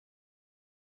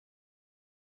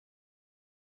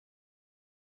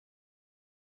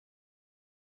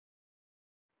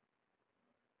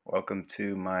Welcome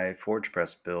to my forge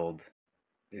press build.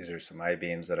 These are some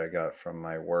I-beams that I got from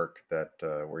my work that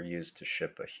were used to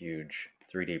ship a huge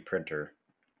 3D printer.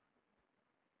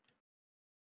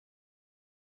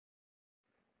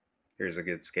 Here's a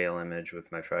good scale image with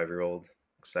my 5-year-old.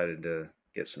 Excited to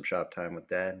get some shop time with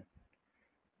Dad.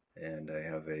 And I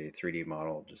have a 3D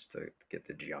model just to get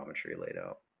the geometry laid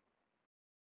out.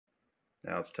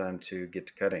 Now it's time to get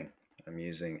to cutting. I'm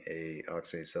using a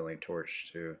oxyacetylene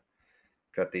torch to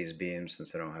cut these beams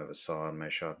since I don't have a saw in my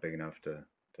shop big enough to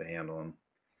handle them.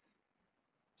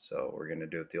 So we're going to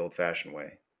do it the old-fashioned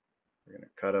way. We're going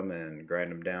to cut them and grind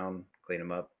them down, clean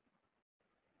them up,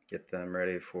 get them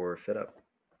ready for fit up.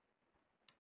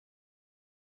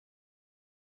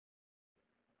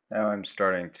 Now I'm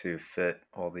starting to fit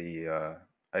all the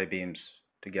I-beams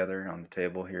together on the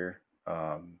table here.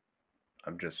 I'm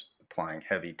just applying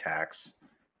heavy tacks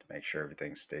to make sure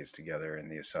everything stays together in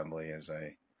the assembly as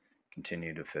I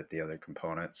continue to fit the other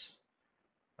components.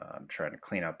 I'm trying to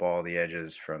clean up all the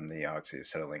edges from the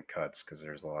oxyacetylene cuts because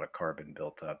there's a lot of carbon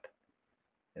built up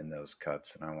in those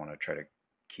cuts, and I want to try to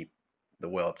keep the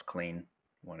welds clean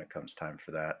when it comes time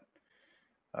for that.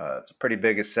 It's a pretty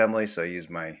big assembly, so I use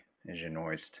my engine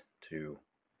hoist to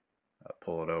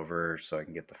pull it over so I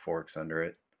can get the forks under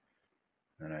it.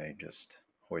 Then I just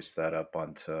hoist that up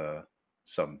onto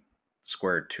some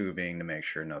square tubing to make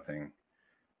sure nothing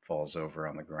falls over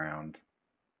on the ground.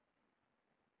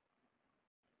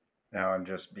 Now I'm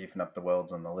just beefing up the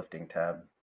welds on the lifting tab.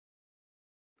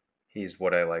 He's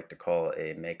what I like to call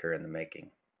a maker in the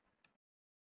making.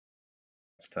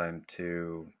 It's time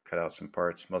to cut out some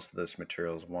parts. Most of this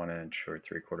material is 1-inch or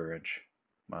 3/4 inch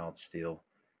mild steel.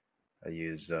 I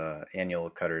use annual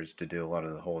cutters to do a lot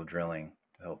of the hole drilling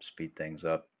to help speed things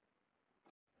up.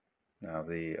 Now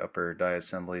the upper die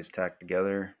assembly is tacked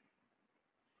together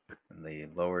and the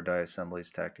lower die assembly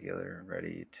is tacked together,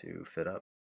 ready to fit up.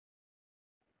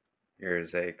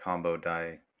 Here's a combo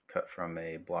die cut from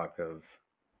a block of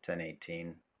 1018,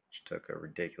 which took a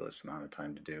ridiculous amount of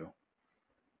time to do.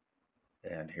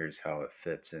 And here's how it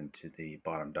fits into the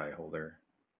bottom die holder.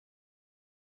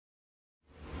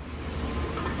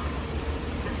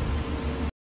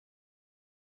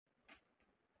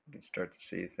 You can start to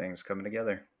see things coming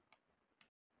together.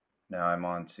 Now I'm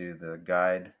on to the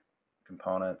guide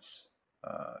components.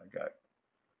 I got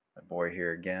my boy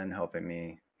here again helping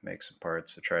me make some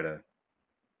parts to try to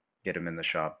get him in the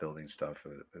shop building stuff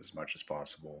as much as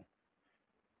possible.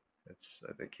 I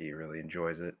think he really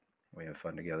enjoys it. We have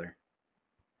fun together.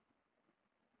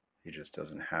 He just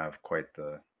doesn't have quite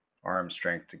the arm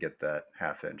strength to get that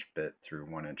 1/2-inch bit through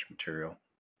 1-inch material.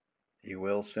 He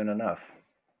will soon enough.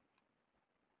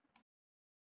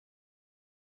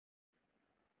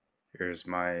 Here's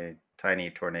my tiny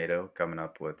tornado coming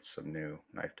up with some new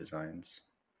knife designs.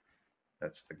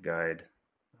 That's the guide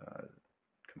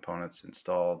components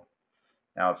installed.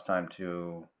 Now it's time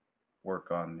to work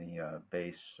on the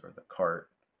base or the cart.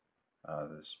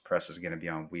 This press is going to be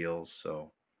on wheels,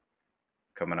 so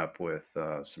coming up with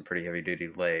some pretty heavy duty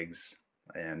legs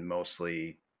and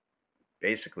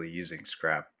basically using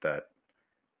scrap that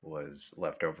was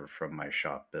left over from my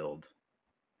shop build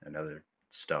and other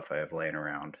stuff I have laying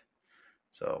around.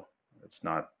 So it's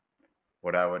not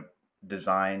what I would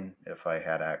design if I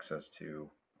had access to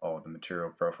all of the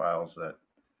material profiles that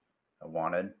I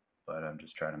wanted, but I'm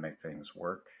just trying to make things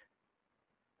work.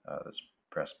 This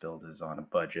press build is on a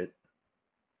budget,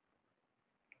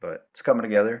 but it's coming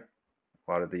together.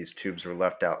 A lot of these tubes were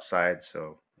left outside,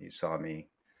 so you saw me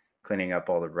cleaning up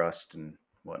all the rust and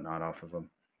whatnot off of them.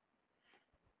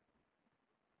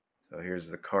 So here's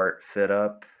the cart fit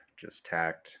up, just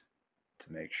tacked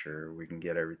to make sure we can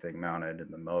get everything mounted in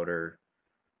the motor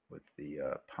with the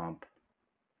pump.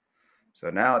 So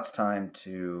now it's time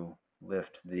to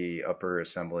lift the upper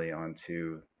assembly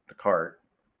onto the cart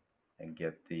and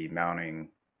get the mounting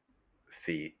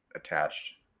feet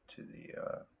attached to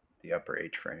the upper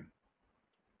H-frame.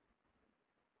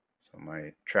 So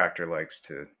my tractor likes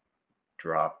to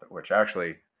drop, which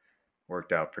actually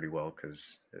worked out pretty well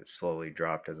because it slowly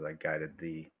dropped as I guided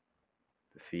the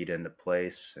feet into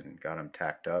place and got them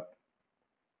tacked up.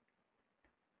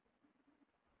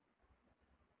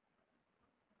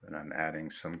 Then I'm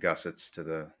adding some gussets to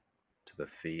the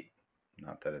feet.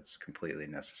 Not that it's completely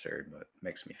necessary, but it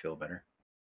makes me feel better.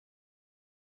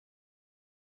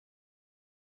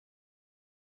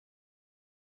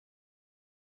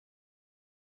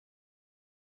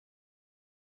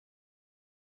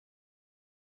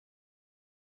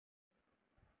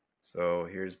 So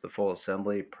here's the full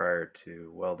assembly prior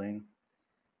to welding.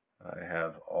 I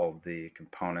have all the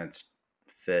components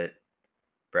fit,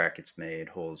 brackets made,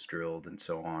 holes drilled, and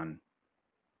so on.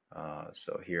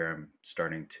 So here I'm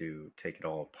starting to take it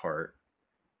all apart,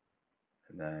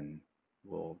 and then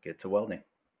we'll get to welding.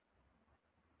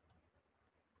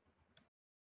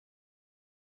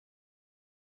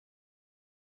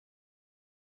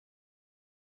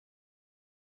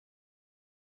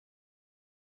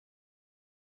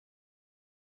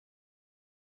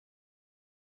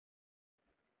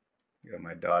 Got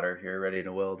my daughter here ready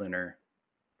to weld in her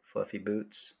fluffy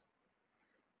boots.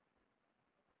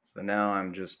 So now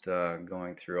I'm just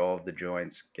going through all of the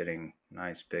joints, getting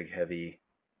nice big heavy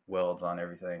welds on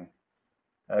everything.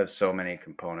 I have so many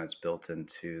components built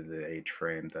into the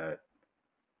H-frame that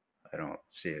I don't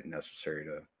see it necessary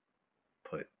to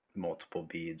put multiple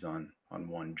beads on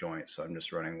one joint. So I'm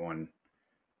just running one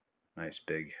nice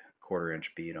big 1/4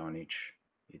 inch bead on each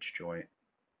joint.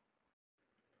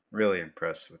 Really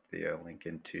impressed with the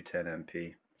Lincoln 210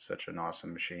 MP. Such an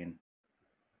awesome machine.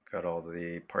 Got all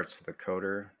the parts of the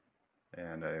coater,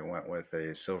 and I went with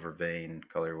a silver vein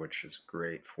color, which is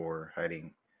great for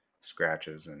hiding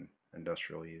scratches in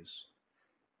industrial use.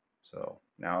 So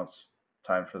now it's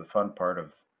time for the fun part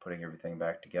of putting everything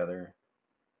back together.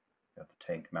 Got the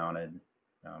tank mounted.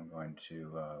 Now I'm going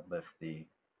to lift the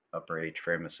upper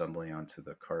H-frame assembly onto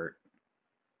the cart.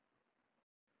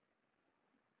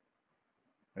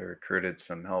 I recruited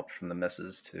some help from the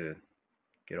missus to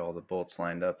get all the bolts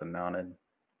lined up and mounted.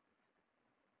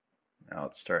 Now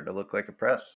it's starting to look like a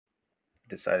press.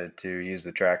 Decided to use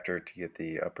the tractor to get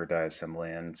the upper die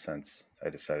assembly in since I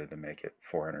decided to make it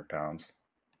 400 pounds.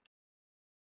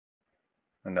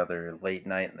 Another late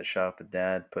night in the shop with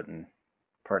Dad putting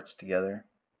parts together.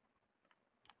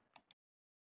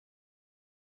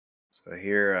 So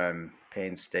here I'm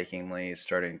painstakingly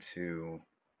starting to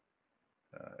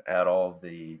add all of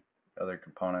the other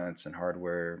components and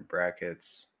hardware,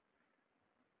 brackets,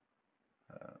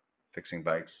 fixing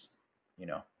bikes, you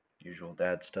know, usual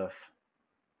dad stuff.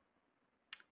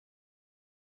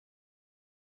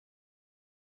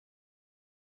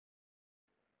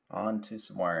 On to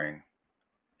some wiring.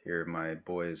 Here my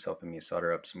boy is helping me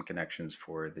solder up some connections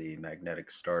for the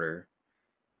magnetic starter,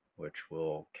 which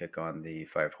will kick on the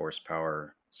 5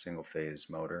 horsepower single phase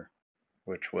motor,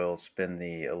 which will spin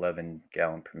the 11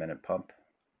 gallon per minute pump.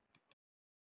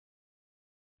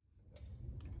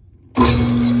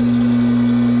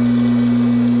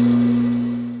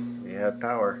 We have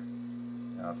power.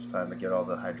 Now it's time to get all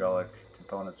the hydraulic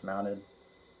components mounted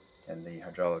and the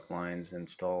hydraulic lines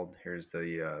installed. Here's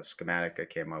the schematic I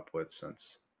came up with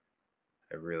since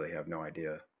I really have no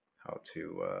idea how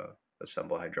to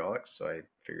assemble hydraulics, so I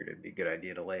figured it'd be a good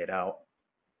idea to lay it out.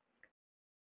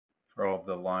 For all of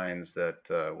the lines that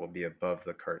will be above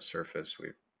the cart surface,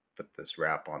 we put this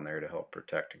wrap on there to help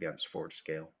protect against forward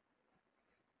scale.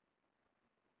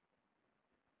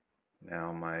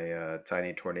 Now my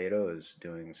tiny tornado is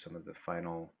doing some of the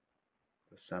final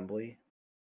assembly,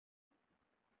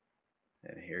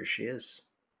 and here she is.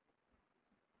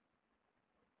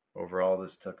 Overall,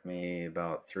 this took me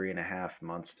about 3.5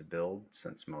 months to build,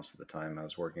 since most of the time I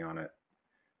was working on it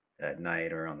at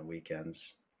night or on the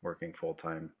weekends, working full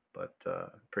time, but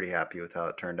pretty happy with how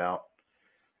it turned out.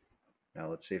 Now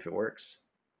let's see if it works.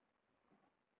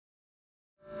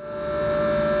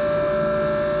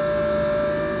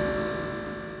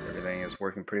 Everything is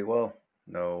working pretty well.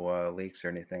 No leaks or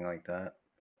anything like that.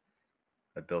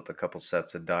 I built a couple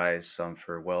sets of dies, some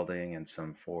for welding and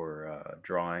some for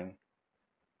drawing,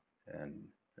 and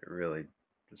it really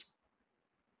just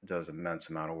does an immense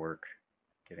amount of work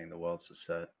getting the welds to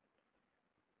set.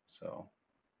 So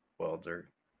welds are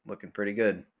looking pretty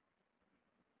good.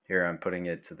 Here I'm putting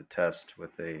it to the test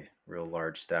with a real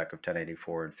large stack of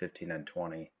 1084 and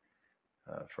 15N20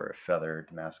 for a feather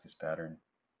Damascus pattern.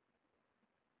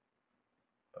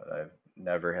 But I've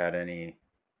never had any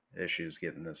issues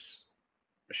getting this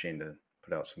machine to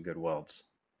put out some good welds.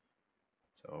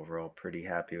 So overall, pretty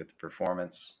happy with the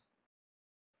performance.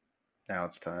 Now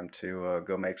it's time to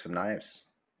go make some knives.